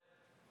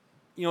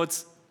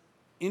What's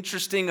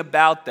interesting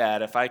about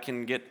that, if I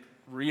can get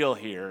real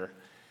here,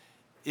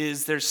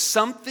 is there's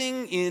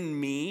something in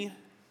me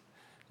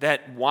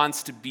that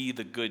wants to be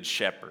the good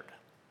shepherd.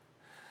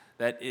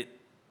 That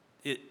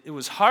it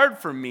was hard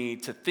for me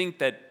to think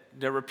that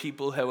there were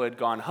people who had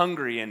gone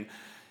hungry,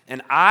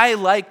 and I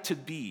like to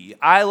be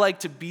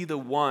the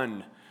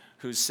one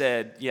who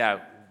said, yeah,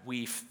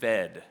 we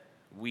fed,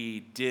 we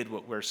did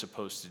what we're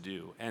supposed to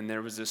do. And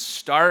there was this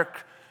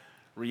stark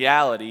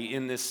reality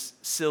in this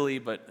silly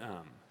but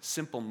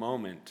simple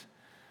moment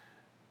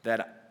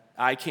that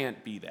I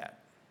can't be that.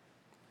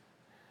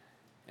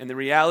 And the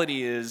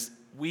reality is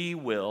we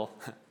will,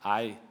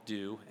 I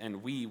do,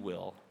 and we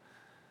will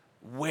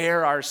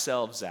wear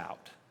ourselves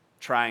out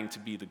trying to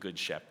be the good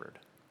shepherd.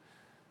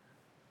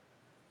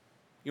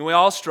 We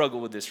all struggle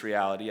with this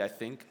reality, I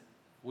think.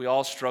 We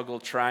all struggle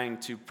trying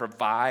to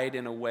provide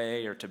in a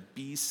way or to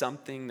be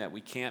something that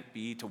we can't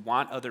be, to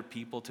want other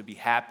people to be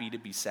happy, to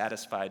be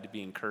satisfied, to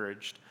be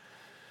encouraged.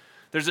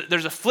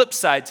 There's a flip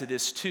side to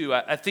this too.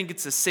 I think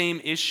it's the same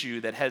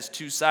issue that has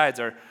two sides,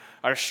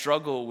 our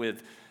struggle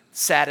with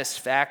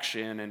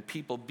satisfaction and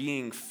people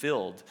being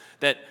filled.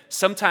 That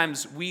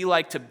sometimes we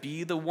like to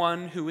be the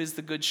one who is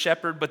the good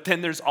shepherd, but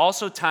then there's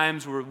also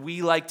times where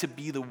we like to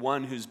be the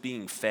one who's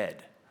being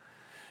fed.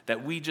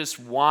 That we just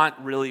want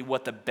really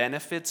what the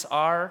benefits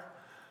are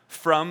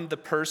from the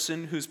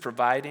person who's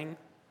providing.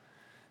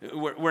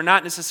 We're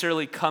not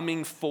necessarily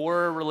coming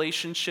for a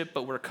relationship,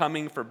 but we're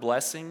coming for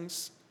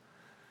blessings.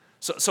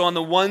 So on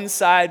the one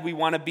side, we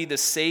want to be the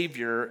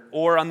Savior,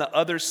 or on the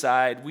other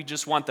side, we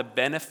just want the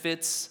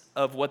benefits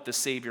of what the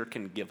Savior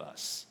can give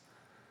us.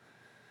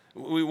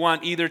 We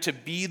want either to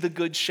be the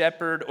Good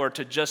Shepherd or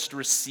to just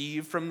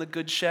receive from the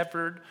Good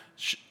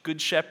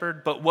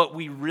Shepherd, but what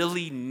we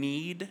really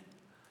need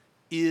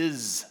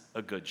is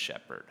a Good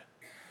Shepherd.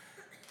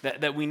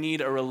 That we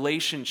need a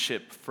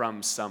relationship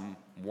from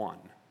someone.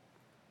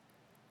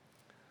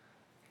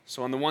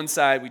 So on the one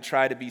side, we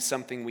try to be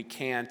something we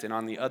can't, and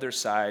on the other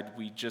side,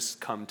 we just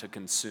come to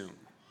consume.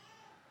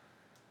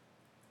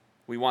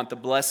 We want the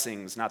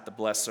blessings, not the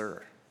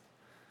blesser.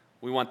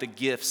 We want the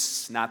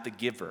gifts, not the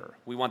giver.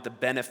 We want the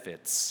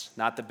benefits,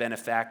 not the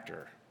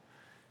benefactor.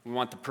 We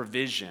want the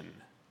provision,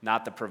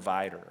 not the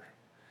provider.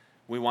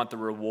 We want the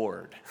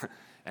reward,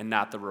 and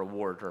not the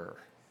rewarder.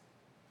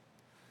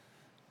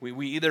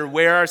 We either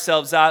wear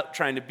ourselves out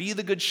trying to be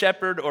the good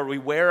shepherd, or we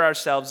wear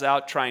ourselves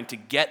out trying to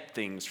get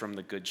things from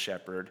the good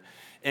shepherd,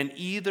 and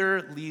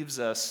either leaves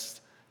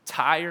us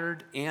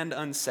tired and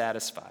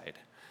unsatisfied.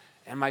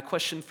 And my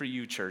question for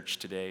you, church,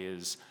 today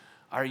is,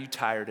 are you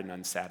tired and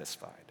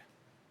unsatisfied?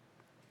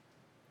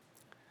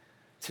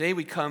 Today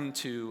we come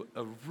to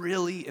a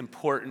really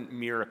important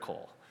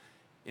miracle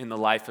in the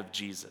life of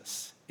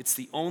Jesus. It's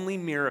the only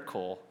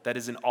miracle that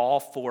is in all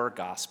four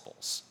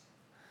Gospels.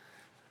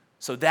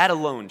 So that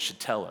alone should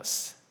tell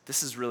us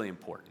this is really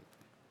important.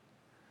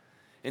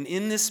 And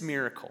in this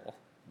miracle,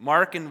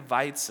 Mark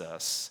invites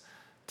us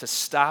to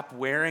stop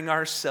wearing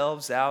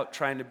ourselves out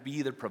trying to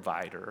be the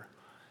provider,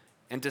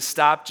 and to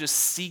stop just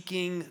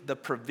seeking the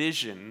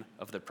provision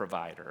of the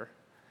provider,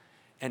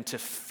 and to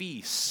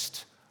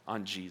feast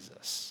on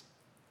Jesus.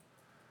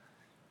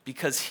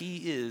 Because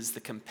he is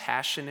the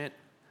compassionate,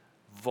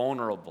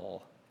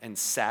 vulnerable, and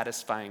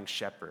satisfying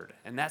shepherd.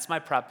 And that's my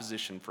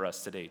proposition for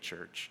us today,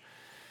 church.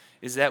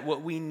 Is that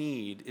what we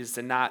need is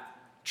to not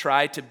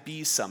try to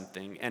be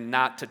something and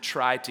not to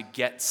try to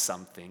get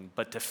something,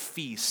 but to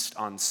feast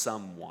on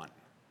someone.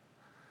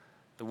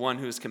 The one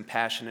who is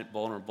compassionate,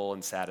 vulnerable,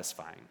 and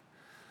satisfying.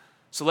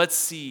 So let's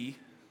see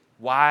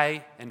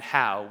why and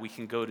how we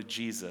can go to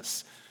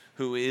Jesus,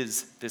 who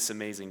is this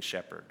amazing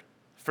shepherd.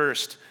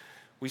 First,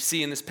 we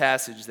see in this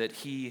passage that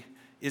he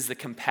is the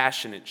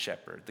compassionate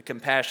shepherd. The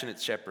compassionate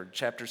shepherd,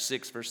 chapter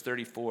 6, verse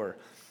 34.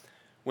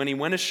 When he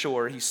went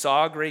ashore, he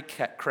saw a great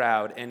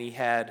crowd, and he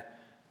had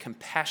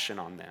compassion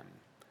on them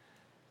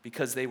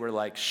because they were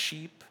like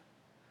sheep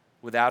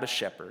without a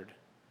shepherd,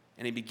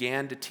 and he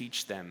began to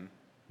teach them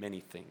many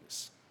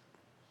things.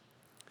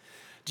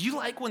 Do you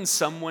like when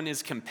someone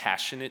is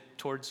compassionate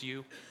towards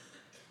you?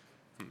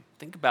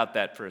 Think about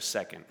that for a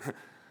second.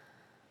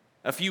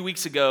 A few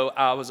weeks ago,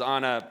 I was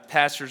on a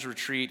pastor's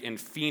retreat in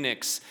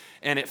Phoenix,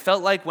 and it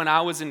felt like when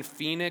I was in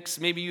Phoenix,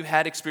 maybe you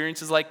had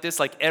experiences like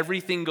this, like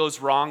everything goes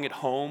wrong at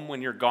home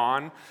when you're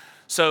gone.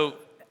 So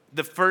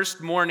the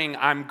first morning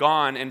I'm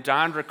gone, and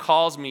Dondra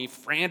calls me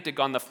frantic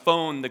on the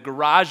phone, the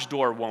garage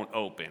door won't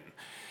open.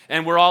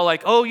 And we're all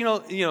like,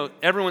 oh,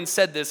 everyone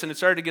said this, and it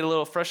started to get a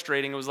little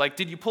frustrating. It was like,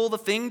 did you pull the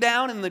thing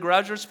down and the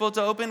garage door was supposed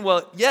to open?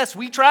 Well, yes,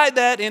 we tried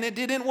that, and it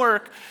didn't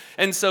work.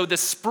 And so the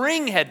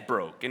spring had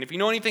broke. And if you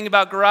know anything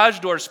about garage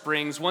door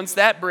springs, once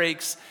that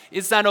breaks,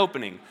 it's not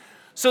opening.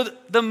 So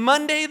the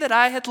Monday that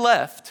I had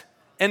left,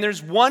 and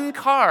there's one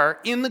car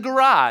in the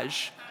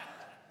garage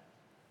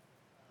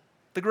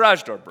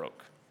door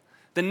broke.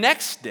 The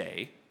next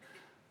day,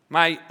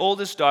 my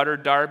oldest daughter,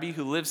 Darby,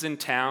 who lives in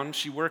town,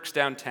 she works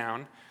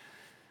downtown,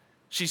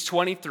 she's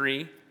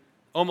 23,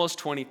 almost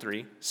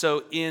 23.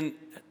 So in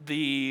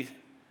the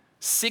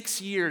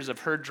 6 years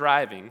of her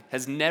driving,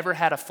 has never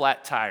had a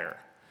flat tire.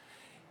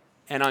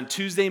 And on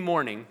Tuesday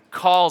morning,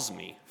 calls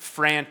me,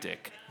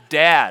 frantic,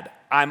 "Dad,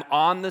 I'm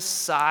on the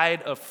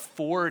side of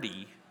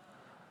 40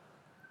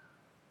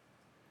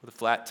 with a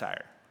flat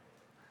tire."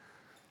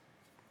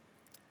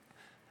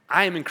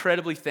 I am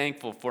incredibly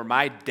thankful for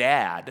my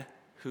dad,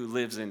 who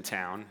lives in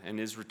town and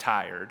is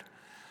retired,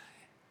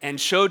 and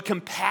showed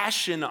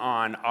compassion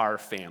on our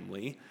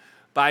family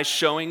by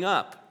showing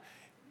up,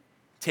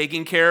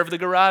 taking care of the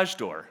garage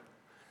door,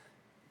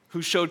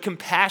 who showed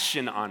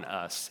compassion on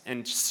us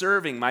and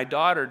serving my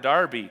daughter,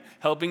 Darby,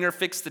 helping her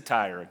fix the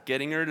tire,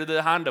 getting her to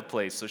the Honda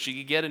place so she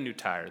could get a new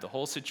tire, the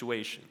whole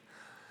situation.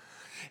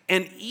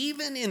 And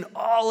even in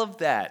all of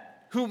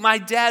that, my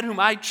dad,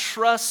 whom I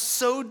trust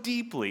so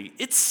deeply,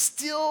 it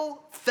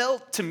still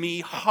felt to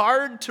me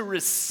hard to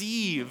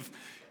receive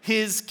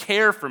his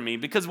care for me,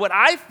 because what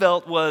I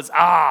felt was,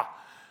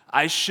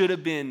 I should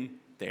have been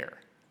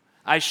there.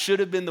 I should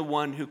have been the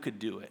one who could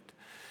do it.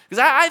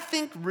 Because I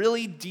think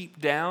really deep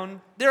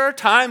down, there are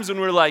times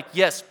when we're like,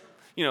 yes,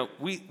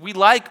 we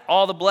like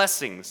all the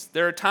blessings.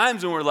 There are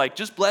times when we're like,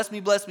 just bless me,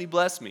 bless me,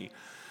 bless me.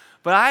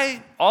 But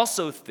I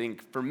also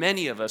think for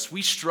many of us,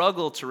 we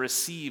struggle to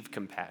receive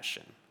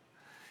compassion.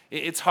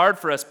 It's hard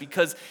for us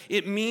because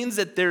it means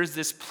that there's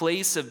this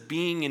place of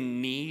being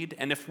in need,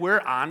 and if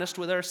we're honest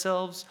with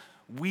ourselves,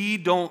 we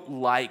don't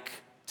like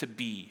to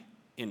be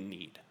in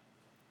need.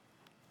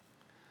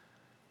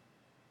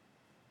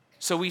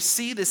 So we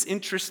see this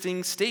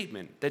interesting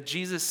statement that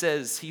Jesus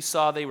says he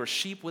saw they were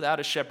sheep without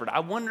a shepherd. I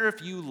wonder if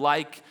you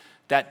like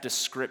that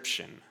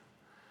description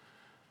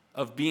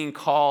of being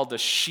called a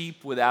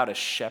sheep without a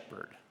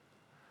shepherd.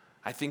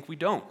 I think we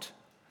don't.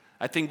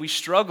 I think we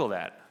struggle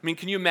that. I mean,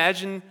 can you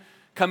imagine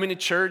coming to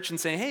church and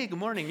saying, "Hey, good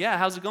morning. Yeah,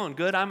 how's it going?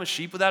 Good. I'm a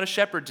sheep without a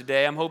shepherd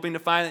today. I'm hoping to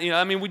find,"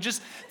 we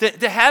just,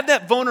 to have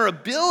that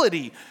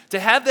vulnerability, to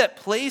have that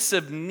place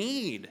of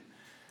need,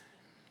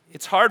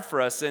 it's hard for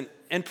us.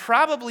 And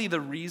probably the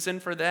reason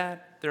for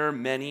that, there are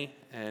many,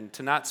 and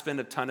to not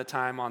spend a ton of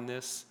time on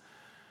this,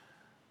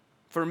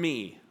 for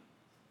me,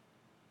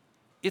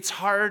 it's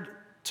hard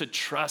to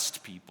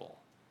trust people,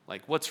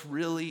 like what's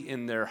really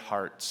in their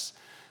hearts,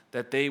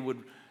 that they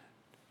would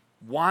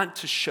want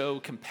to show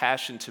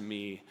compassion to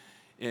me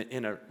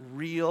in a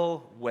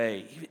real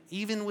way.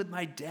 Even with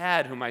my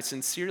dad, whom I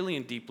sincerely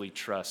and deeply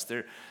trust,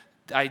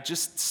 I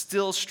just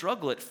still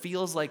struggle. It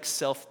feels like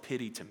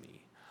self-pity to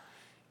me.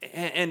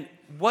 And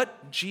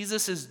what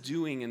Jesus is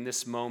doing in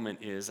this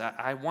moment is,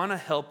 I want to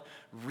help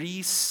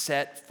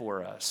reset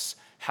for us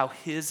how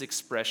his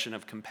expression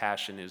of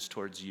compassion is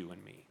towards you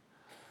and me.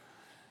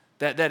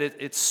 That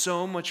it's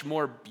so much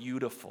more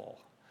beautiful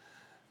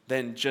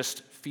than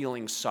just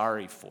feeling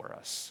sorry for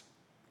us.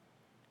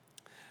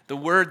 The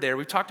word there,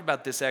 we've talked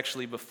about this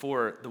actually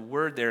before, the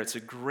word there, it's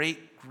a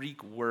great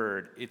Greek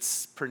word.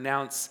 It's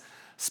pronounced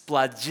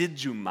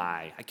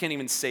splagizomai. I can't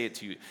even say it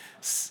to you.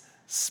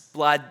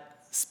 Splagzig,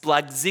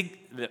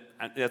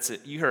 that's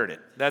it, you heard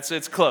it.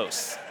 It's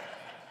close.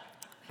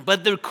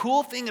 But the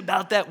cool thing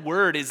about that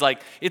word is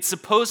like, it's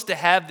supposed to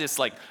have this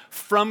like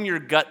from your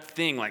gut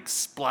thing, like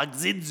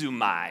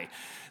splagizomai,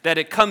 that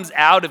it comes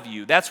out of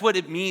you. That's what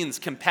it means,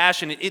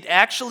 compassion. It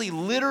actually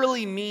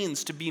literally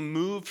means to be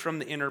moved from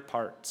the inner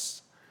parts.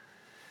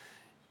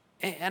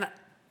 And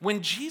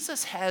when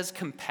Jesus has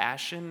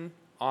compassion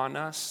on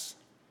us,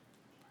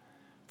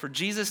 for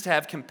Jesus to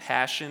have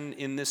compassion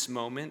in this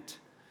moment,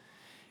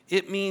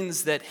 it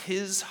means that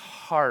his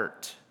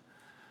heart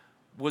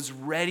was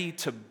ready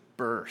to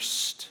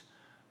burst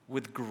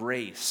with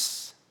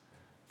grace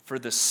for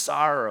the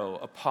sorrow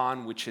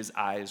upon which his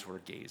eyes were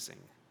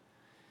gazing.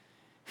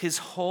 His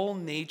whole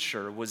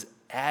nature was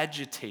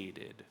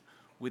agitated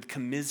with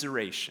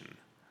commiseration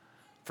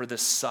for the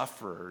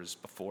sufferers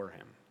before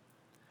him.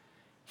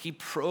 He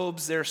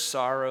probes their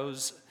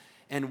sorrows,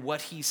 and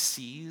what he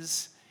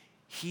sees,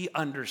 he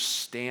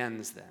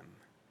understands them.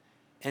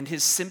 And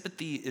his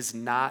sympathy is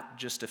not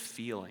just a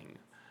feeling,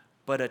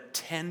 but a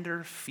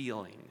tender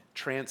feeling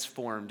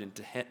transformed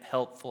into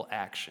helpful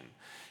action.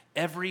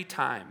 Every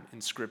time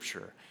in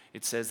Scripture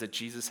it says that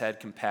Jesus had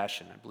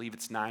compassion, I believe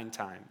it's 9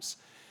 times,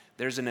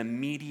 there's an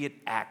immediate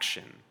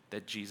action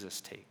that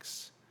Jesus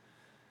takes.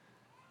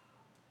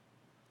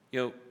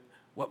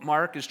 What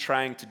Mark is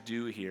trying to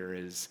do here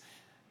is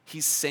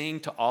he's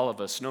saying to all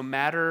of us, no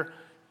matter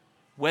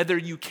whether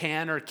you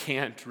can or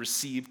can't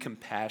receive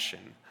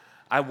compassion,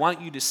 I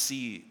want you to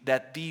see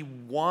that the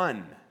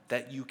one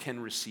that you can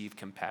receive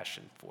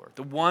compassion for,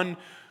 the one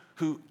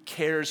who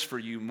cares for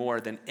you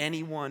more than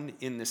anyone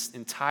in this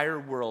entire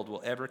world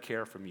will ever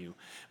care for you.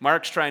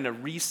 Mark's trying to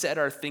reset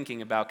our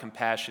thinking about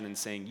compassion and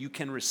saying you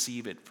can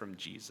receive it from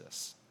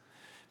Jesus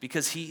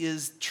because he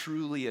is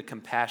truly a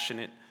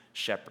compassionate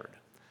shepherd.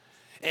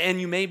 And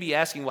you may be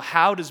asking, well,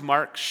 how does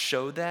Mark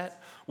show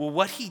that? Well,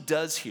 what he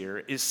does here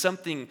is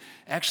something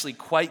actually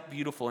quite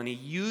beautiful, and he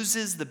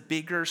uses the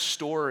bigger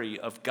story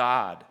of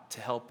God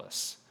to help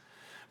us.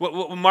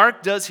 What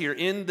Mark does here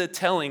in the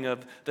telling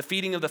of the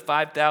feeding of the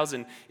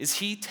 5,000 is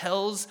he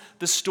tells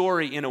the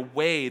story in a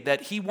way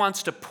that he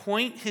wants to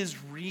point his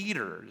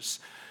readers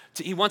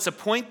He wants to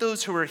point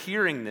those who are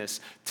hearing this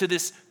to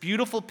this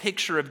beautiful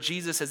picture of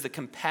Jesus as the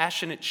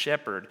compassionate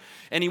shepherd.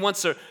 And he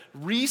wants to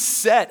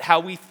reset how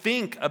we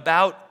think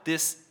about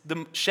the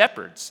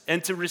shepherds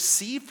and to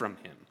receive from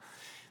him.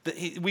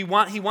 He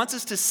wants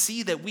us to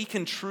see that we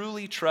can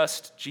truly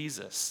trust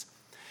Jesus.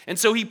 And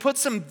so he puts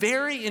some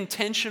very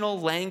intentional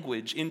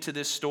language into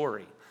this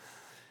story.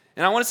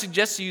 And I want to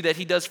suggest to you that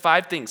he does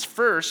 5 things.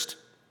 First,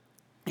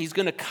 he's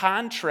going to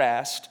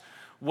contrast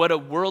what a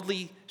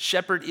worldly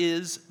shepherd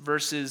is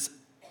versus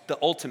the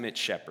ultimate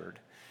shepherd.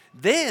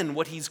 Then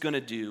what he's going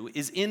to do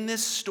is in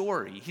this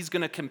story, he's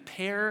going to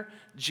compare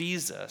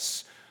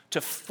Jesus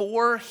to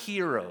 4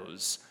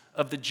 heroes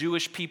of the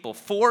Jewish people.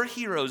 4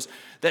 heroes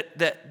that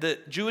the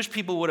Jewish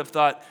people would have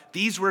thought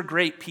these were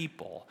great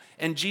people.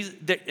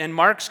 And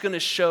Mark's going to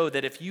show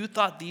that if you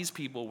thought these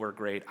people were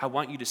great, I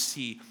want you to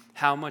see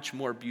how much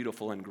more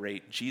beautiful and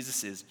great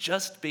Jesus is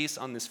just based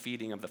on this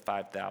feeding of the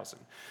 5,000.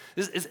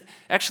 This is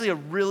actually a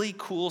really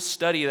cool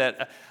study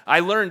that I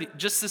learned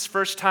just this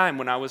first time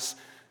when I was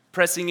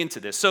pressing into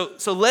this. So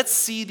let's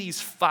see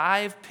these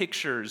 5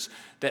 pictures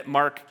that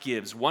Mark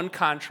gives, 1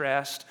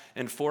 contrast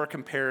and 4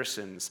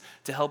 comparisons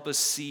to help us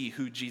see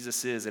who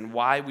Jesus is and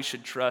why we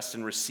should trust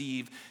and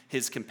receive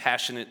his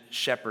compassionate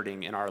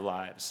shepherding in our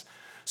lives.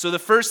 So the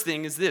first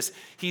thing is this: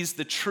 he's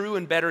the true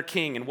and better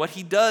king. And what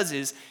he does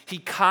is he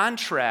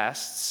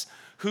contrasts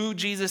who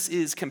Jesus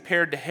is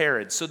compared to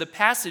Herod. So the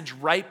passage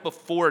right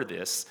before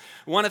this,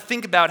 we want to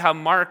think about how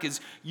Mark is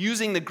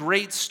using the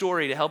great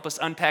story to help us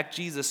unpack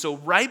Jesus. So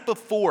right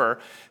before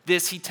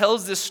this, he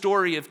tells this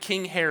story of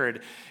King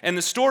Herod. And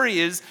the story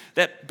is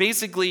that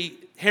basically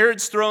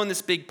Herod's throwing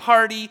this big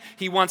party.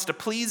 He wants to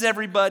please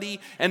everybody.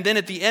 And then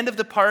at the end of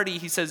the party,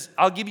 he says,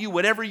 I'll give you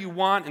whatever you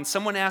want. And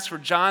someone asks for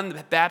John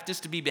the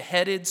Baptist to be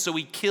beheaded. So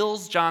he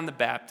kills John the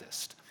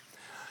Baptist.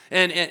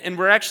 And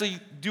we're actually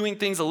doing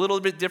things a little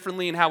bit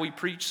differently in how we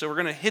preach. So we're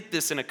going to hit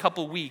this in a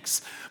couple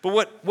weeks.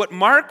 But what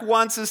Mark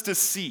wants us to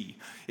see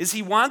is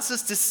he wants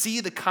us to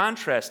see the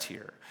contrast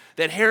here.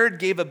 That Herod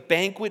gave a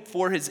banquet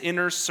for his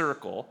inner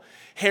circle.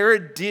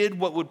 Herod did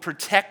what would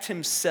protect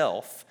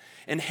himself.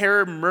 And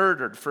Herod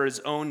murdered for his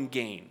own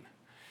gain.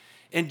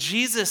 And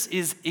Jesus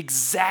is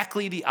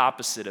exactly the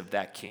opposite of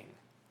that king.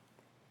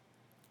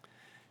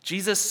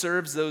 Jesus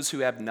serves those who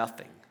have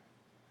nothing.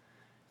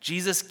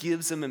 Jesus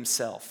gives them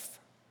himself.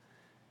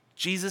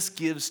 Jesus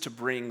gives to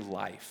bring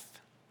life.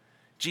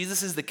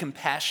 Jesus is the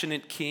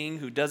compassionate king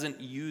who doesn't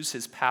use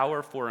his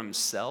power for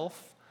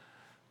himself,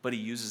 but he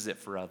uses it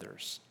for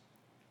others.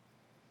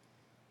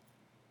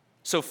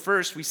 So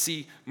first we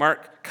see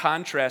Mark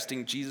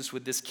contrasting Jesus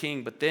with this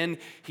king, but then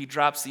he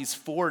drops these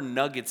 4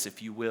 nuggets,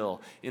 if you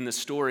will, in the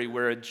story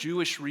where a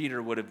Jewish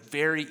reader would have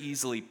very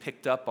easily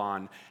picked up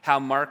on how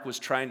Mark was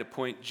trying to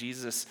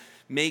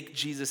make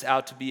Jesus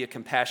out to be a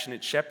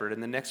compassionate shepherd.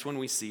 And the next one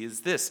we see is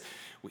this.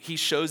 He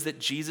shows that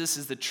Jesus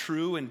is the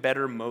true and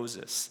better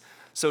Moses.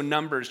 So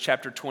Numbers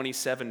chapter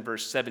 27,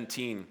 verse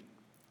 17,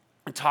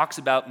 it talks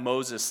about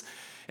Moses.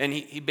 And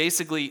he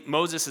basically,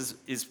 Moses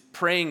is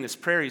praying this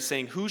prayer. He's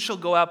saying, who shall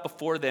go out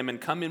before them and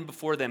come in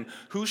before them?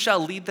 Who shall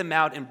lead them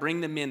out and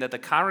bring them in, that the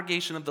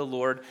congregation of the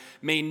Lord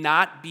may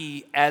not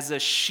be as a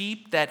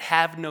sheep that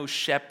have no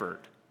shepherd?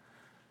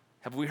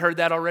 Have we heard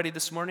that already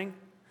this morning?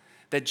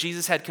 That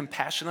Jesus had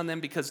compassion on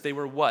them because they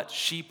were what?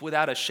 Sheep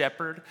without a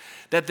shepherd?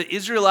 That the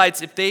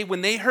Israelites,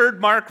 when they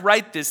heard Mark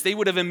write this, they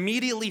would have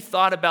immediately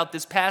thought about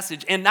this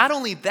passage. And not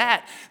only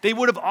that, they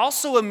would have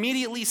also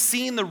immediately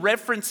seen the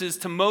references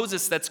to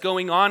Moses that's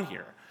going on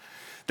here.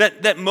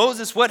 That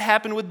Moses, what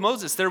happened with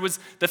Moses? There was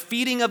the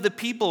feeding of the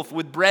people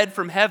with bread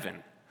from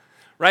heaven,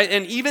 right?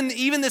 And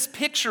even this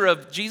picture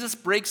of Jesus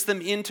breaks them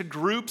into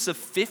groups of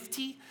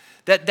 50,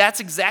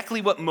 that's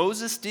exactly what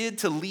Moses did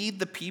to lead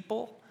the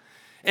people.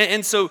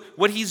 And so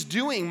what he's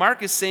doing,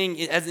 Mark is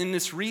saying, as in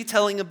this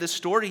retelling of this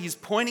story, he's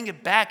pointing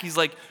it back. He's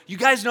like, you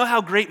guys know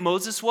how great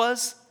Moses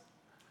was?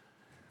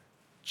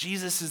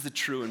 Jesus is the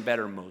true and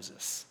better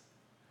Moses.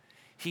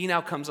 He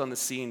now comes on the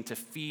scene to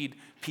feed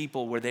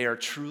people where they are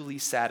truly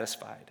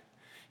satisfied.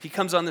 He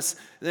comes on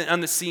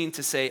the scene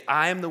to say,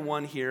 I am the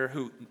one here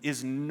who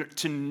is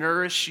to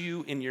nourish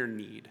you in your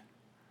need.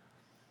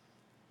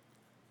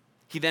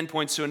 He then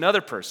points to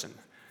another person.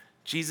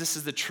 Jesus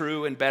is the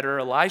true and better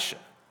Elisha.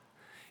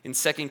 In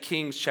 2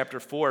 Kings chapter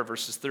 4,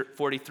 verses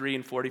 43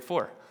 and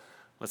 44.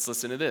 Let's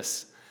listen to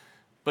this.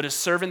 But his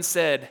servant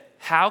said,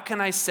 how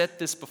can I set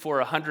this before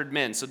 100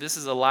 men? So this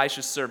is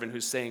Elisha's servant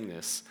who's saying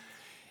this.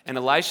 And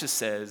Elisha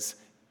says,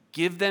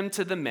 give them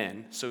to the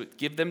men, so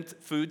give them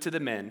food to the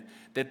men,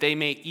 that they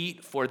may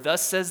eat, for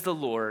thus says the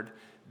Lord,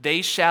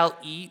 they shall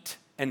eat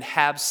and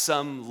have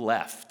some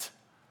left.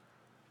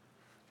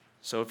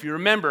 So if you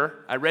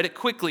remember, I read it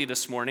quickly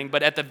this morning,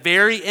 but at the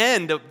very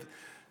end of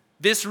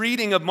this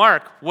reading of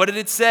Mark, what did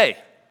it say?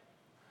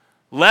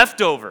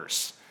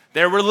 Leftovers.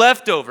 There were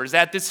leftovers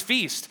at this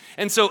feast.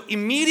 And so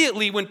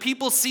immediately when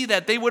people see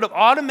that, they would have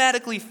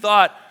automatically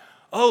thought,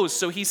 oh,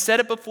 so he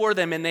set it before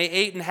them and they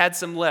ate and had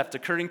some left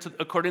according to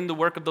the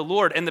work of the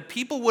Lord. And the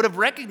people would have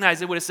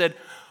recognized it, would have said,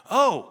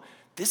 oh,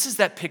 this is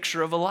that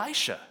picture of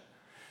Elisha.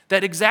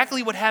 that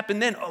exactly what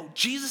happened then. Oh,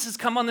 Jesus has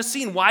come on the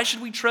scene. Why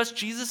should we trust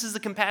Jesus as the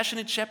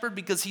compassionate shepherd?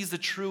 Because he's the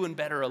true and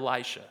better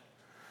Elisha.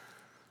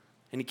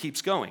 And he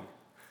keeps going.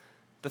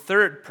 The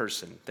third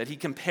person that he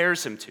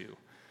compares him to,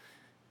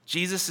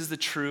 Jesus is the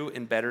true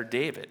and better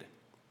David.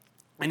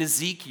 In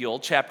Ezekiel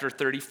chapter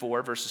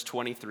 34, verses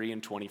 23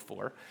 and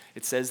 24,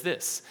 it says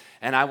this,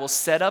 "And I will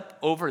set up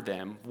over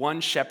them one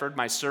shepherd,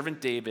 my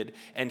servant David,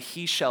 and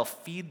he shall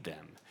feed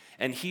them.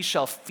 And he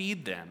shall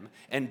feed them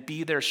and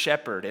be their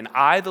shepherd. And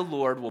I, the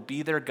Lord, will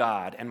be their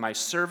God, and my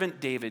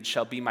servant David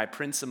shall be my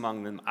prince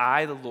among them.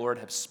 I, the Lord,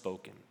 have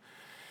spoken."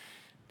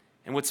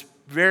 And what's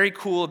very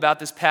cool about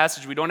this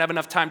passage, we don't have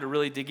enough time to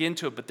really dig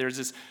into it, but there's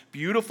this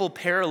beautiful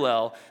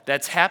parallel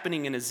that's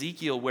happening in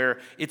Ezekiel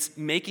where it's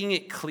making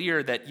it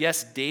clear that,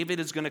 yes, David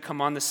is going to come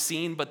on the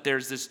scene, but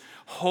there's this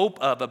hope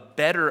of a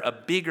better, a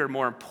bigger,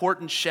 more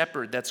important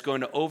shepherd that's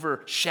going to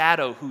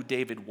overshadow who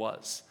David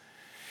was.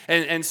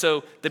 And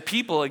so the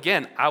people,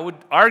 again, I would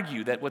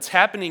argue that what's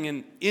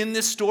happening in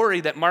this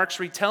story that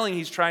Mark's retelling,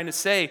 he's trying to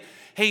say,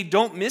 hey,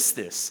 don't miss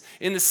this.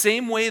 In the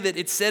same way that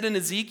it said in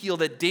Ezekiel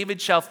that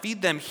David shall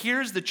feed them,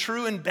 here's the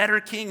true and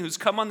better king who's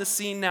come on the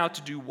scene now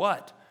to do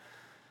what?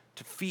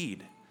 To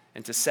feed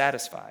and to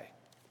satisfy.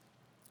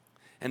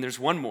 And there's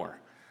one more.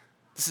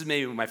 This is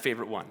maybe my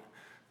favorite one.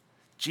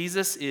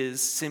 Jesus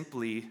is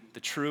simply the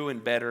true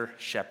and better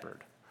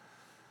shepherd.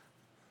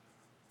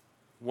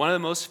 One of the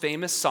most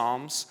famous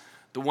Psalms,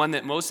 the one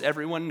that most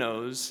everyone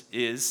knows,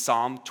 is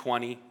Psalm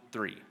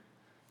 23.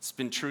 It's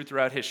been true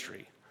throughout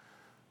history.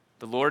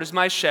 "The Lord is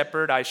my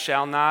shepherd, I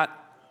shall not.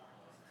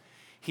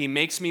 He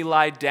makes me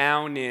lie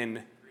down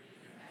in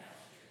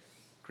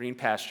green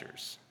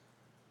pastures."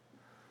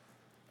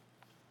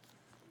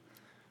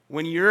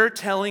 When you're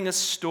telling a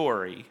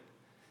story,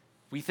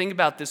 we think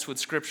about this with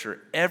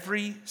Scripture.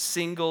 Every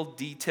single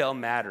detail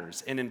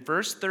matters. And in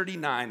verse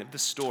 39 of the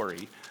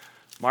story,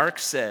 Mark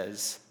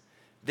says,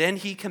 "Then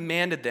he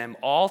commanded them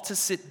all to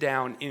sit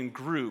down in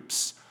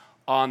groups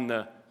on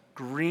the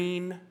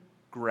green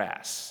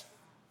grass."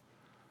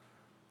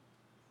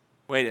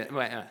 Wait.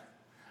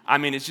 I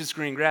mean, it's just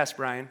green grass,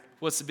 Brian.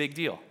 What's the big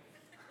deal?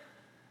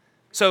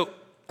 So,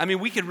 I mean,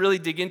 we could really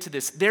dig into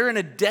this. They're in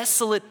a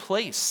desolate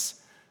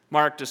place,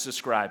 Mark is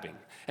describing.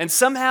 And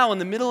somehow in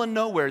the middle of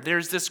nowhere,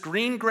 there's this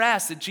green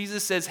grass that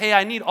Jesus says, hey,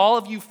 I need all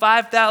of you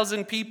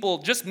 5,000 people,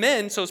 just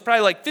men, so it's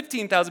probably like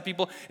 15,000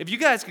 people. If you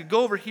guys could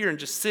go over here and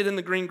just sit in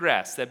the green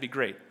grass, that'd be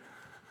great.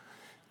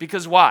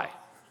 Because why?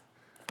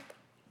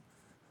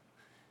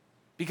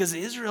 Because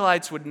the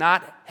Israelites would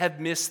not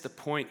have missed the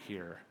point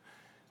here.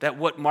 That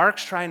what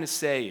Mark's trying to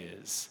say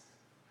is,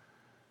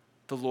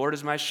 the Lord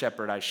is my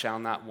shepherd, I shall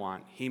not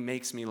want. He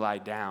makes me lie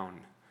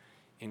down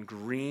in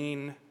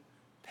green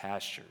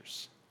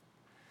pastures.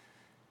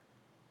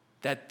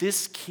 That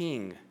this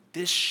king,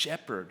 this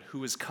shepherd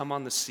who has come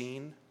on the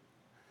scene,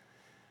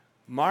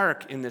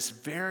 Mark, in this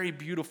very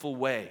beautiful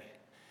way,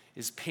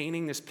 is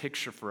painting this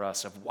picture for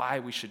us of why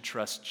we should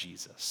trust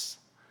Jesus.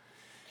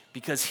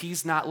 Because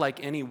he's not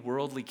like any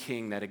worldly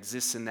king that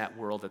exists in that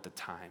world at the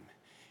time.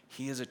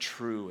 He is a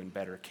true and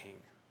better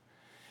king.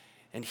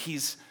 And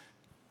he's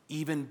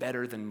even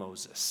better than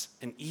Moses,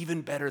 and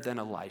even better than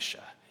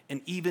Elisha,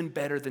 and even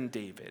better than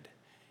David,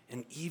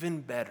 and even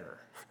better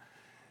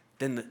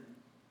than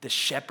the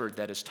shepherd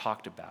that is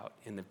talked about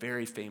in the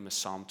very famous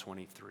Psalm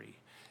 23.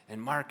 And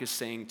Mark is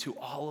saying to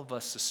all of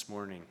us this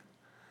morning,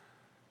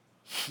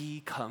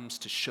 he comes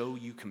to show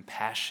you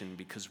compassion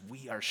because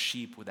we are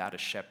sheep without a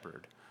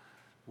shepherd.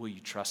 Will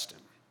you trust him?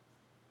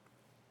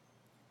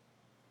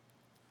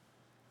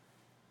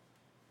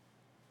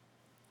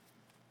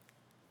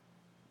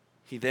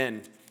 He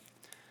then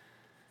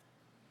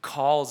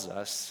calls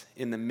us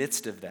in the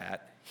midst of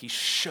that. He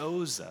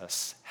shows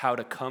us how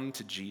to come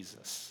to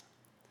Jesus.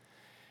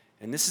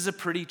 And this is a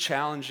pretty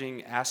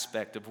challenging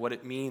aspect of what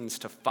it means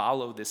to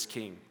follow this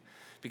king.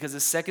 Because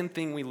the second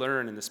thing we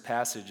learn in this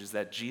passage is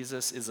that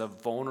Jesus is a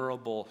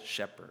vulnerable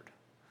shepherd.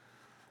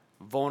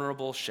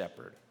 Vulnerable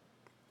shepherd.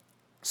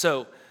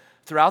 So,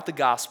 throughout the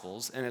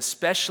Gospels, and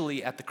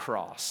especially at the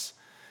cross,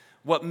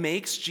 what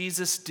makes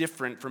Jesus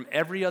different from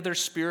every other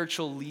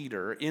spiritual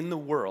leader in the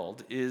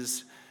world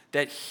is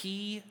that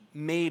he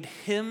made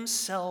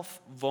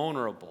himself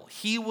vulnerable.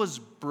 He was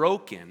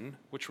broken,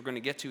 which we're going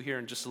to get to here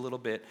in just a little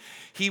bit.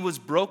 He was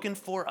broken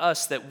for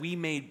us that we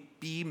may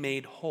be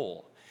made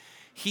whole.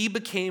 He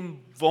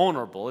became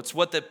vulnerable. It's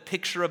what the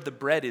picture of the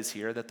bread is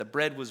here, that the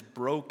bread was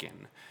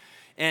broken.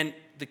 And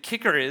the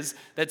kicker is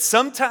that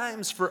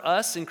sometimes for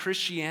us in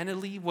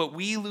Christianity, what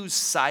we lose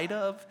sight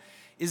of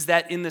is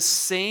that in the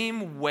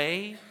same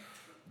way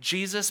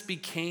Jesus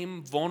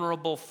became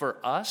vulnerable for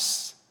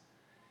us,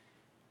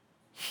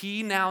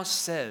 he now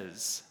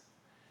says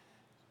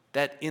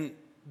that in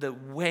the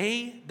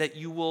way that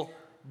you will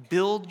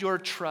build your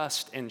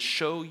trust and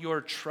show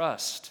your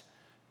trust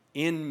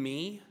in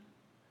me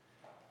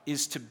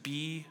is to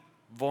be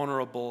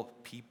vulnerable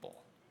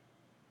people.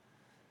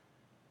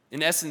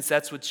 In essence,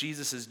 that's what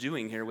Jesus is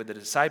doing here with the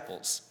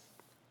disciples.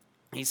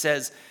 He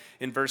says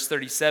in verse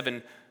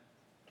 37,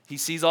 he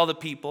sees all the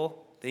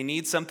people. They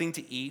need something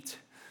to eat.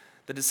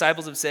 the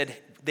disciples have said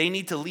they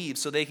need to leave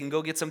so they can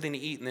go get something to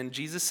eat. And then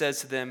Jesus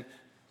says to them,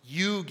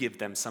 you give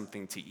them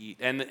something to eat.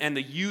 And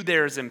the you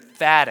there is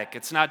emphatic.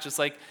 It's not just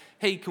like,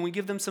 hey, can we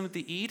give them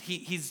something to eat?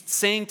 He's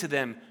saying to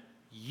them,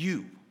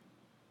 you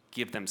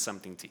give them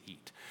something to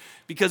eat.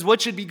 Because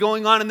what should be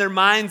going on in their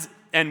minds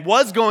and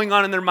was going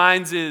on in their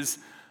minds is,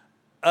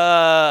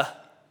 what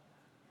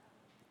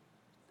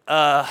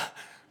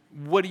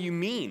do you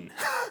mean?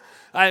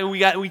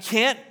 We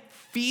can't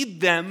feed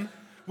them.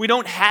 We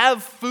don't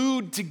have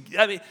food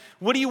to,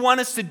 what do you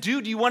want us to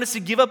do? Do you want us to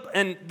give up?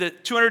 And the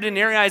 200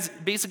 denarii is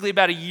basically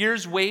about a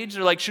year's wage.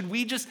 They're like, should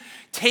we just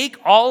take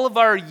all of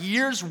our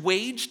year's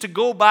wage to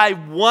go buy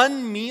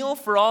one meal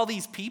for all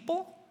these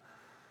people?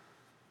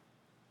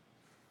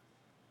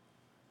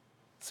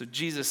 So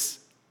Jesus,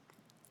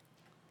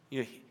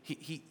 he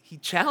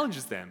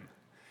challenges them.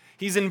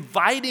 He's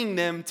inviting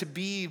them to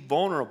be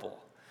vulnerable,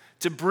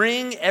 to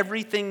bring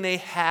everything they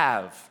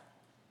have.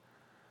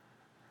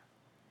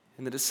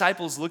 And the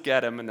disciples look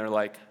at him and they're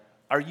like,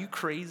 are you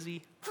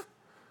crazy?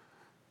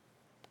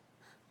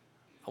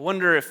 I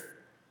wonder if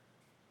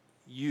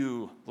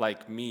you,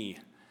 like me,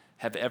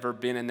 have ever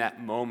been in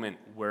that moment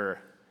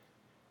where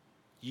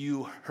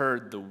you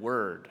heard the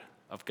word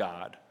of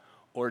God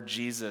or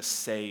Jesus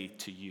say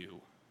to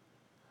you,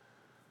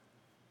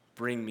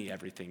 bring me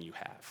everything you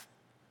have.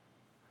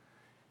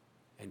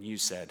 And you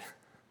said,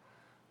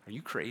 are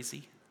you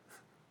crazy?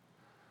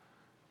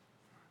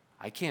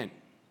 I can't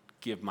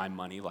give my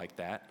money like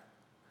that.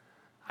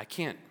 I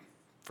can't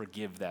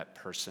forgive that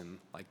person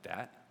like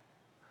that.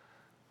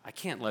 I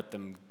can't let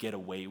them get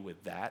away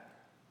with that.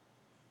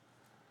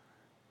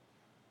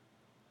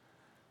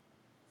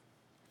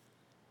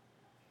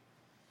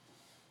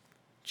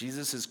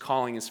 Jesus is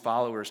calling his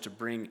followers to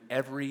bring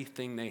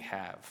everything they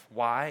have.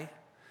 Why?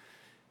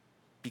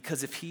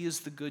 Because if he is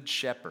the good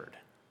shepherd,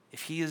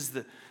 if he is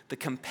the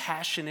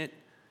compassionate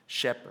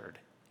shepherd,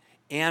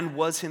 and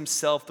was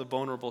himself the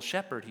vulnerable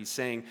shepherd, he's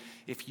saying,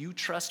 if you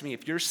trust me,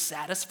 if you're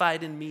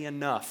satisfied in me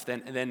enough,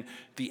 then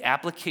the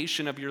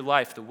application of your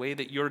life, the way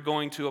that you're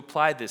going to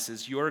apply this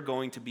is you're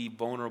going to be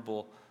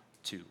vulnerable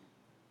too.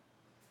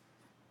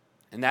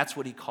 And that's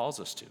what he calls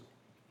us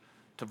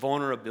to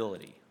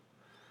vulnerability.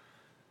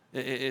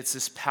 It's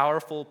this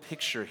powerful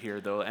picture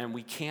here, though, and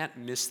we can't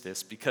miss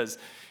this because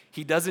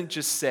he doesn't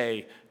just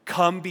say,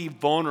 come be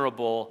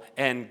vulnerable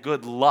and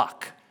good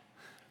luck.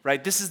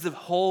 Right? This is the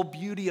whole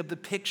beauty of the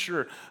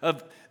picture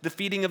of the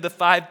feeding of the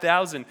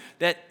 5,000,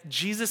 that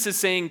Jesus is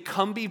saying,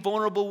 come be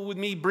vulnerable with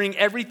me, bring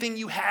everything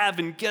you have,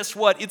 and guess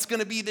what? It's going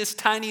to be this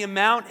tiny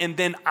amount, and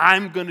then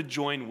I'm going to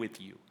join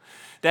with you.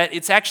 That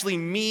it's actually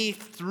me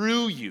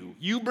through you.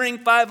 You bring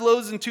 5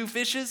 loaves and 2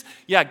 fishes?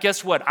 Yeah,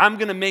 guess what? I'm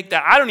going to make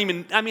that.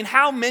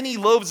 How many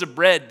loaves of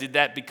bread did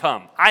that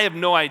become? I have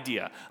no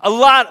idea. A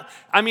lot.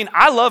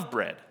 I love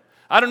bread.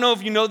 I don't know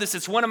if you know this,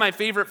 it's one of my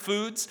favorite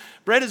foods.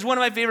 Bread is one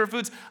of my favorite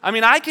foods.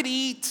 I could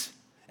eat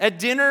at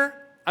dinner.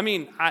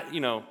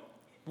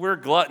 We're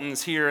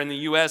gluttons here in the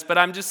U.S., but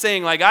I'm just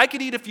saying, I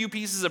could eat a few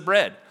pieces of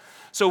bread.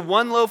 So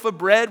 1 loaf of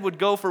bread would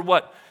go for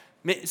what?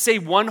 Say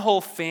 1 whole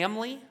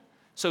family?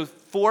 So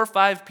 4 or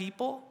 5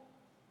 people?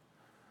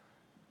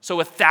 So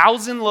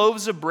 1,000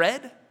 loaves of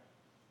bread?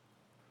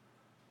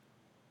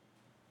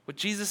 What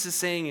Jesus is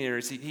saying here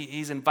is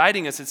he's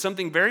inviting us. It's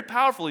something very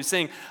powerful. He's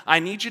saying, I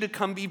need you to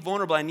come be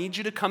vulnerable. I need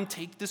you to come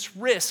take this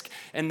risk,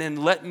 and then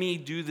let me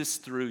do this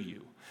through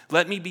you.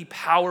 Let me be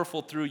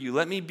powerful through you.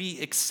 Let me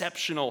be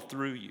exceptional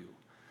through you.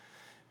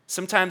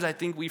 Sometimes I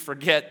think we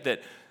forget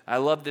that, I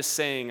love this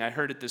saying, I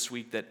heard it this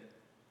week, that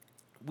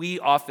we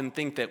often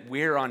think that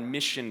we're on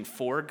mission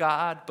for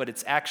God, but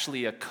it's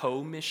actually a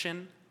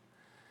co-mission.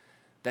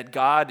 That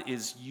God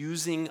is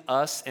using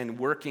us and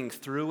working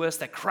through us,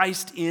 that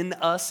Christ in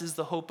us is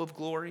the hope of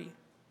glory.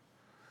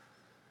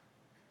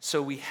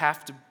 So we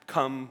have to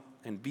come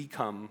and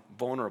become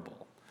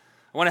vulnerable.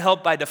 I want to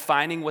help by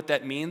defining what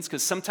that means,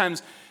 because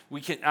sometimes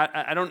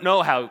I don't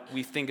know how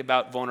we think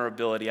about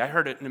vulnerability. I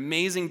heard an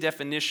amazing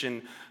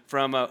definition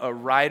from a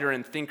writer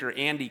and thinker,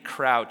 Andy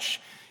Crouch,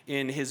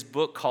 in his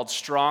book called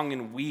Strong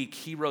and Weak.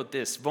 He wrote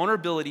this: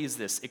 vulnerability is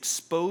this,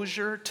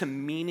 exposure to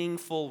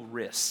meaningful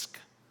risk.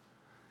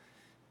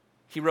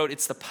 He wrote,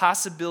 it's the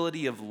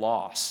possibility of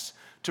loss.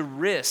 To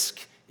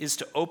risk is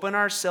to open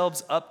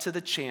ourselves up to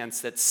the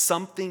chance that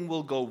something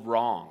will go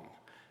wrong,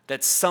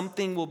 that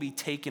something will be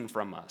taken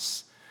from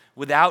us,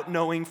 without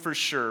knowing for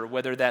sure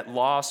whether that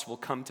loss will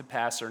come to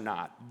pass or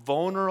not.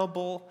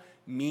 Vulnerable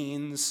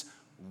means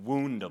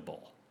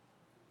woundable.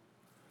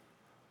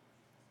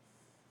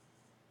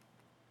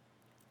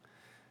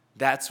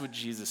 That's what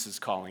Jesus is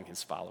calling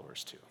his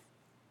followers to.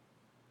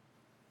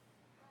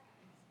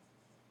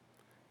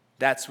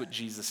 That's what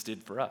Jesus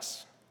did for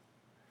us.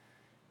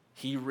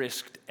 He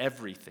risked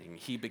everything.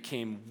 He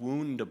became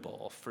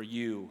woundable for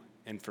you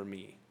and for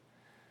me.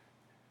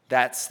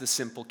 That's the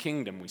simple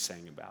kingdom we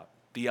sang about,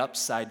 the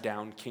upside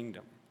down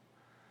kingdom.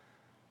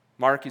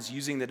 Mark is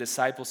using the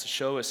disciples to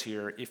show us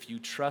here, if you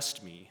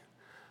trust me,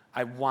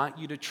 I want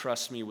you to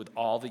trust me with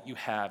all that you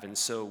have. And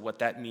so what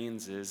that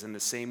means is, in the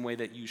same way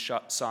that you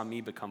saw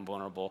me become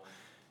vulnerable,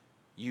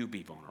 you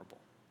be vulnerable.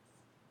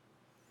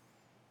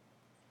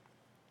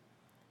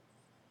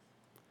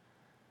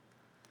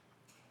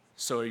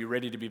 So are you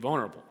ready to be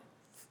vulnerable?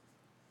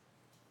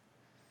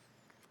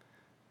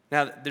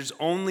 Now, there's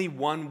only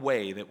one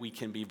way that we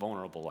can be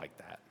vulnerable like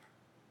that.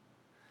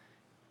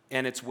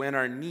 And it's when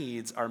our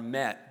needs are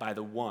met by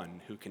the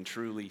one who can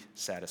truly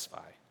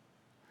satisfy.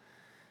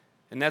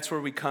 And that's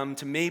where we come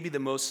to maybe the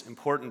most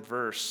important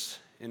verse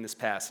in this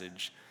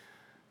passage,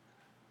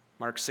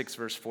 Mark 6,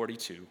 verse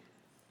 42.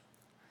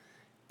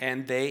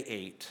 And they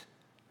ate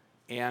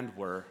and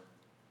were,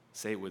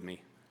 say it with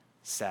me,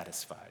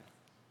 satisfied.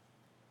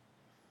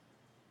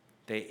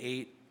 They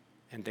ate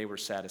and they were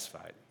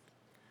satisfied.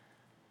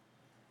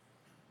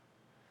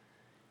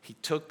 He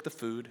took the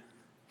food,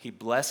 he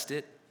blessed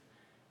it,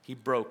 he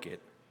broke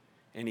it,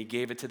 and he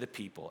gave it to the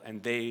people,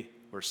 and they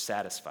were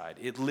satisfied.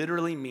 It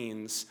literally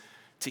means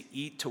to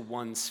eat to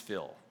one's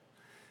fill.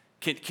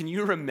 Can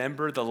you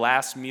remember the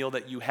last meal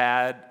that you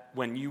had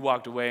when you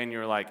walked away and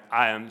you're like,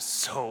 I am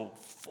so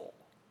full?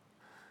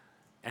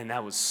 And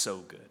that was so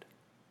good.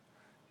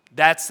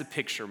 That's the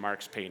picture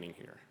Mark's painting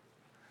here,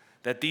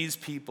 that these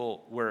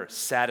people were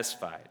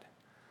satisfied.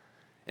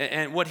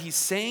 And what he's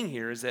saying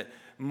here is that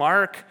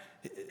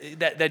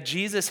that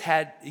Jesus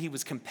he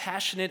was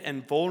compassionate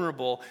and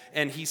vulnerable,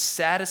 and he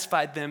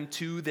satisfied them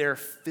to their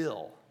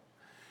fill.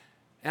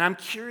 And I'm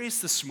curious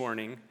this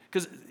morning,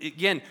 because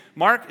again,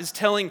 Mark is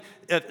telling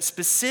a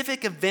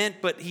specific event,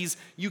 but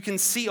you can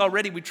see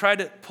already, we tried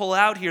to pull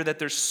out here that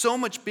there's so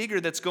much bigger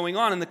that's going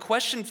on. And the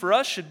question for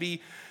us should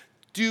be,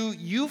 do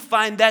you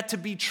find that to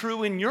be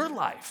true in your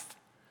life?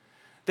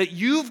 That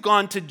you've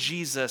gone to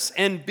Jesus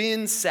and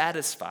been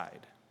satisfied?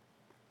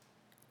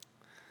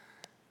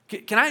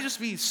 Can I just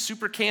be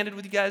super candid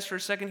with you guys for a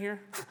second here?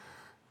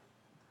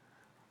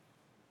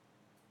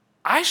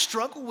 I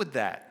struggle with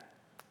that.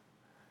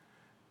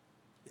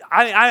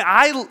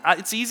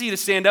 It's easy to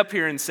stand up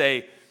here and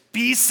say,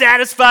 be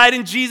satisfied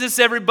in Jesus,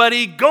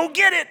 everybody, go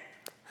get it.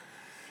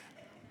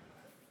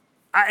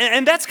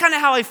 And that's kind of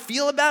how I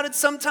feel about it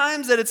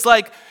sometimes, that it's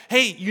like,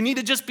 hey, you need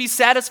to just be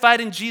satisfied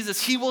in Jesus.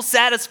 He will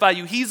satisfy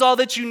you. He's all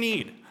that you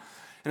need.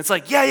 And it's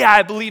like, yeah,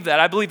 I believe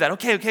that.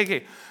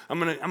 Okay. I'm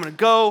gonna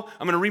go,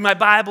 I'm gonna read my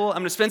Bible, I'm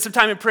gonna spend some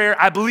time in prayer.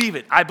 I believe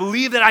it. I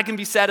believe that I can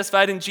be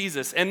satisfied in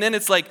Jesus. And then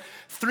it's like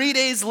 3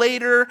 days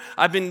later,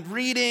 I've been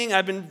reading,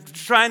 I've been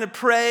trying to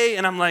pray,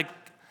 and I'm like,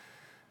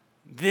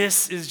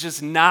 this is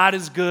just not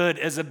as good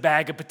as a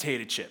bag of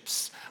potato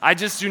chips. I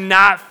just do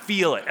not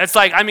feel it. It's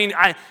like,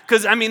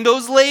 because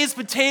those Lay's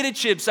potato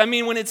chips,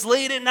 when it's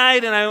late at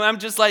night and I'm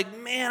just like,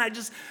 man,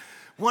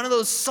 one of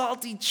those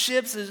salty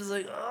chips is just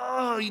like,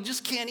 oh, you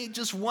just can't eat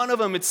just one of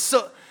them. It's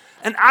so...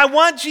 And I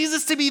want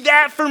Jesus to be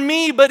that for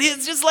me, but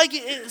it's just like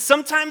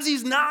sometimes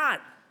he's not.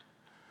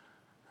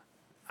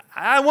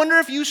 I wonder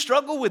if you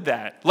struggle with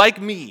that, like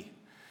me.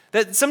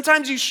 That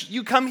sometimes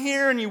you come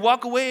here and you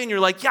walk away and you're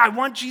like, yeah, I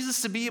want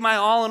Jesus to be my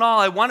all in all.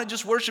 I want to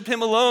just worship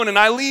him alone. And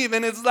I leave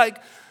and it's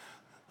like,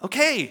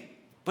 okay,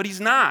 but he's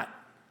not.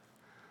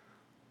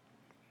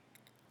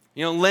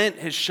 Lent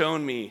has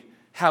shown me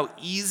how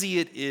easy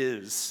it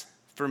is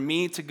for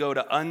me to go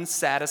to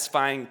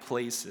unsatisfying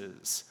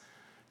places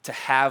to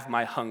have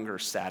my hunger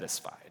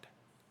satisfied.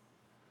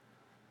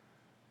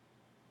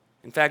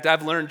 In fact,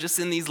 I've learned just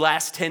in these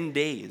last 10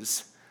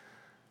 days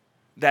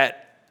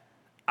that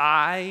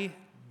I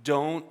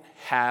don't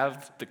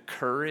have the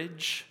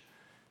courage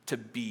to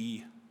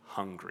be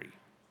hungry.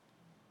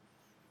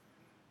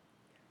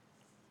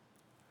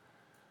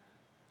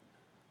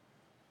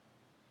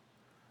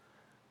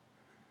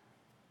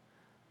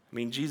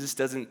 Jesus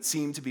doesn't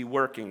seem to be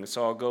working,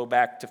 so I'll go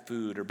back to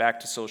food or back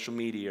to social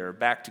media or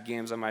back to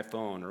games on my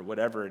phone or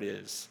whatever it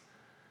is.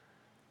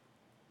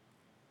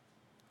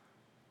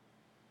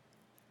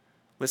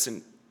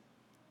 Listen,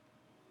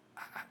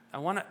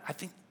 I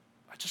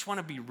just want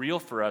to be real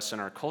for us in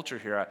our culture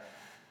here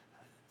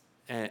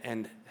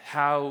and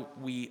how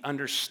we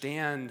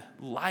understand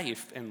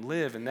life and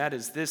live, and that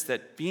is this,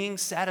 that being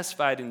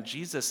satisfied in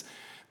Jesus,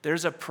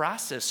 there's a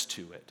process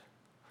to it.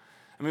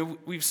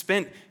 We've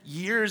spent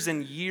years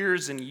and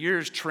years and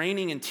years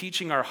training and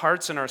teaching our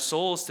hearts and our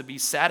souls to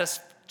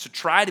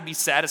try to be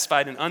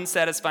satisfied in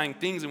unsatisfying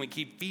things, and we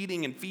keep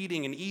feeding and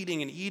feeding and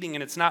eating,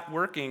 and it's not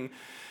working.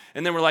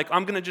 And then we're like,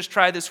 I'm going to just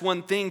try this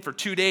one thing for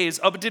 2 days.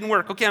 Oh, it didn't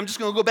work. Okay, I'm just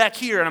going to go back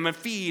here, and I'm going to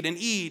feed and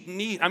eat and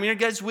eat. Are you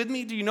guys with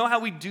me? Do you know how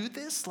we do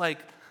this?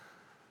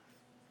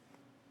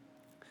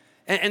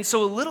 And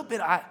so a little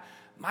bit,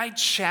 my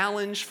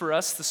challenge for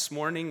us this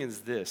morning is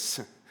this,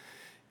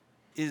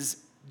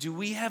 do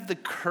we have the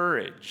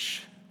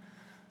courage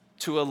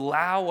to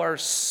allow our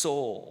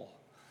soul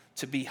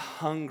to be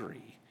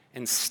hungry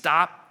and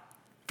stop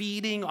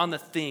feeding on the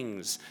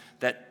things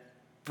that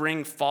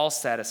bring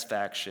false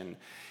satisfaction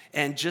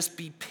and just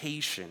be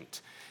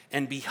patient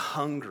and be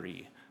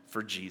hungry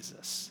for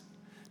Jesus?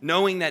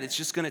 Knowing that it's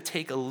just going to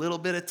take a little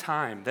bit of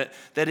time, that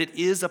it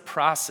is a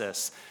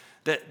process,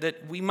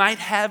 that we might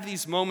have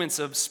these moments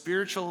of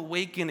spiritual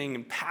awakening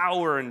and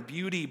power and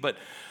beauty, but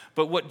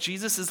But what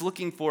Jesus is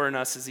looking for in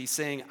us is he's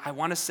saying, I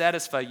want to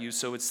satisfy you.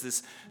 So it's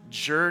this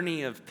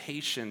journey of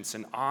patience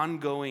and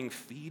ongoing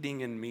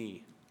feeding in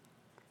me.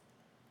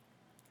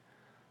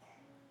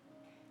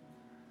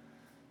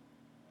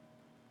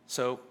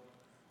 So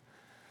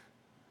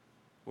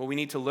what we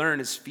need to learn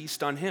is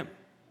feast on him.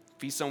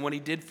 Feast on what he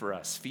did for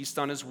us. Feast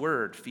on his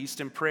word. Feast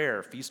in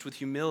prayer. Feast with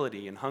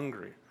humility and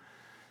hunger.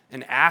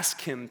 And ask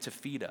him to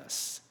feed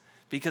us.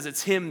 Because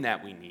it's him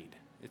that we need.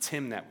 It's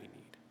him that we need.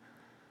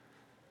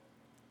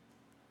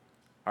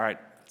 All right,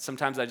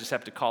 sometimes I just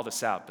have to call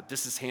this out, but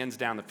this is hands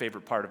down the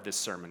favorite part of this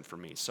sermon for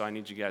me. So I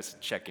need you guys to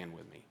check in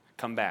with me.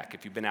 Come back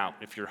if you've been out,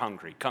 if you're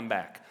hungry, come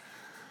back.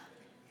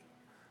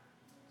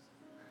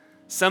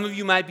 Some of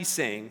you might be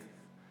saying,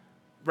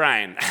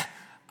 Brian,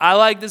 I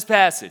like this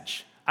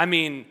passage. I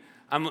mean,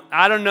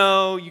 I don't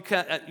know,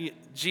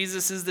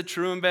 Jesus is the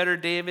true and better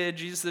David,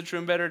 Jesus is the true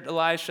and better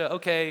Elisha.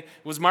 Okay,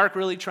 was Mark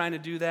really trying to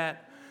do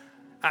that?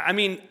 I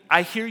mean,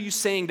 I hear you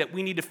saying that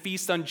we need to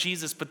feast on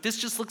Jesus, but this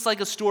just looks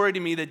like a story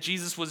to me that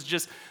Jesus was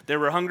just, there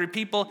were hungry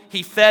people,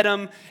 he fed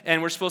them,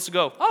 and we're supposed to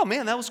go, oh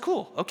man, that was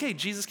cool. Okay,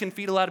 Jesus can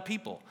feed a lot of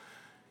people.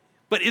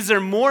 But is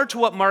there more to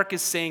what Mark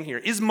is saying here?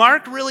 Is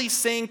Mark really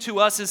saying to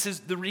us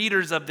as the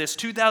readers of this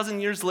 2,000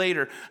 years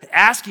later,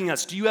 asking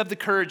us, do you have the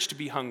courage to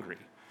be hungry?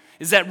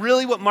 Is that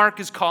really what Mark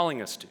is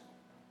calling us to?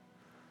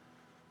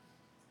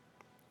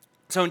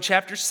 So in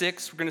chapter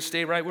 6, we're going to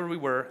stay right where we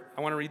were.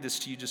 I want to read this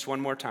to you just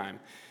one more time.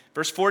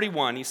 Verse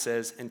 41, he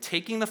says, and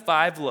taking the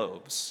 5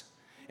 loaves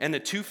and the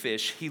 2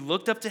 fish, he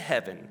looked up to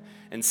heaven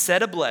and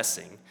said a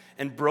blessing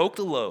and broke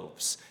the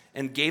loaves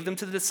and gave them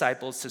to the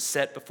disciples to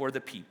set before the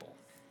people.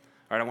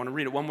 All right, I want to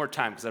read it one more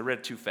time because I read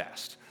it too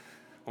fast.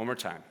 One more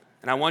time.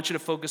 And I want you to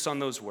focus on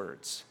those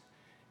words.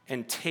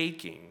 And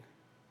taking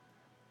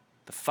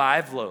the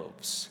 5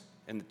 loaves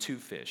and the 2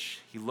 fish,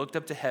 he looked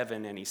up to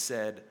heaven and he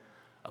said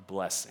a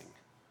blessing.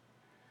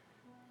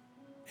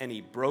 And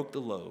he broke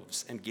the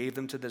loaves and gave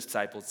them to the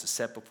disciples to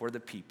set before the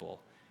people.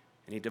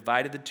 And he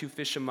divided the 2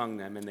 fish among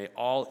them, and they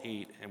all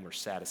ate and were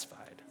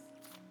satisfied.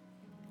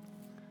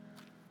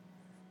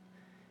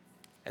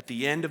 At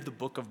the end of the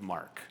book of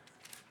Mark,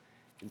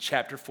 in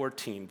chapter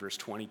 14, verse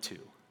 22,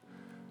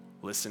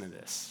 listen to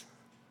this.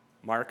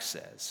 Mark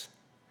says,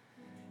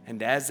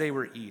 and as they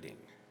were eating,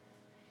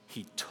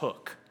 he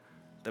took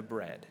the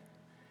bread,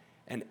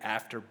 and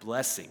after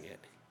blessing it,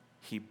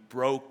 he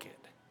broke it.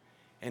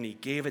 And he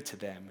gave it to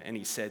them, and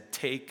he said,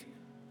 take,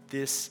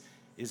 this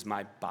is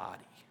my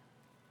body.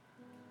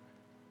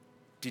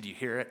 Did you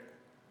hear it?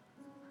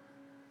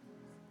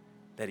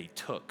 That he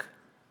took,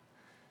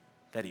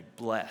 that he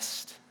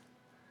blessed,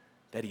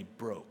 that he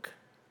broke,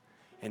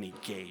 and he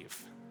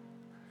gave.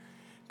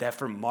 That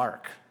for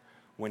Mark,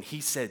 when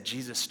he said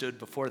Jesus stood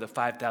before the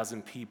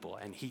 5,000 people,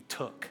 and he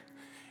took,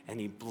 and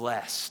he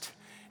blessed,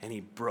 and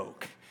he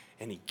broke,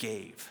 and he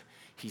gave,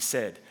 he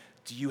said,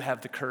 do you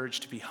have the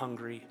courage to be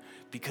hungry?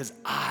 Because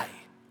I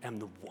am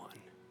the one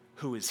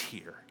who is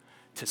here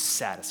to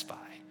satisfy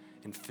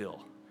and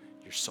fill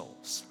your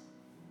souls.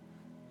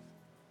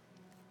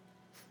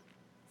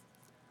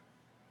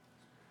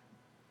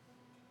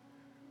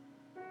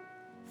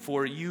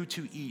 For you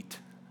to eat,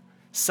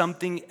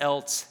 something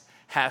else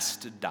has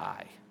to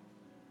die.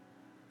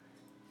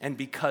 And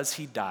because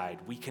he died,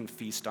 we can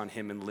feast on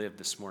him and live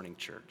this morning,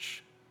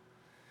 church.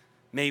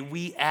 May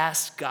we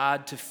ask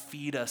God to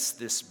feed us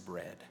this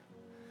bread.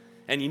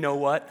 And you know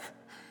what?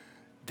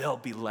 There'll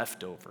be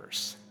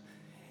leftovers.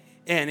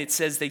 And it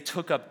says they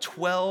took up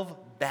 12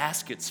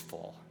 baskets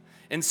full.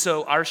 And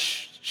so our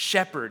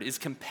shepherd is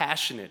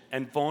compassionate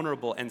and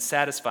vulnerable and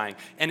satisfying.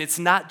 And it's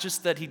not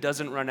just that he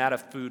doesn't run out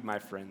of food, my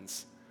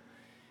friends.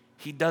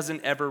 He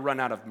doesn't ever run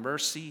out of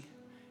mercy.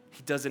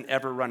 He doesn't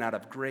ever run out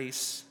of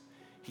grace.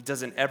 He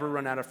doesn't ever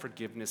run out of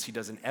forgiveness. He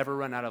doesn't ever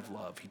run out of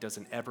love. He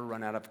doesn't ever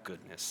run out of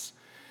goodness.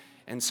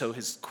 And so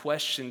his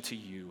question to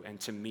you and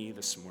to me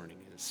this morning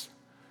is,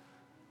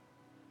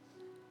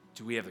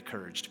 do we have the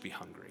courage to be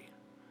hungry?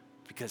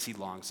 Because he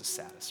longs to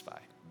satisfy.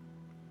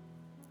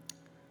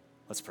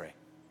 Let's pray.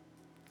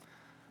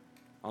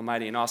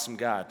 Almighty and awesome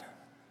God,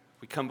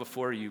 we come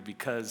before you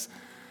because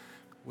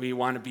we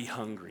want to be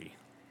hungry.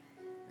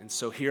 And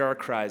so hear our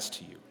cries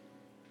to you.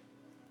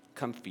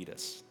 Come feed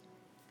us.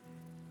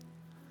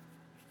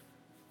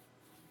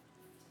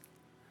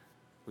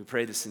 We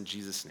pray this in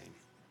Jesus' name.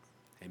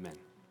 Amen.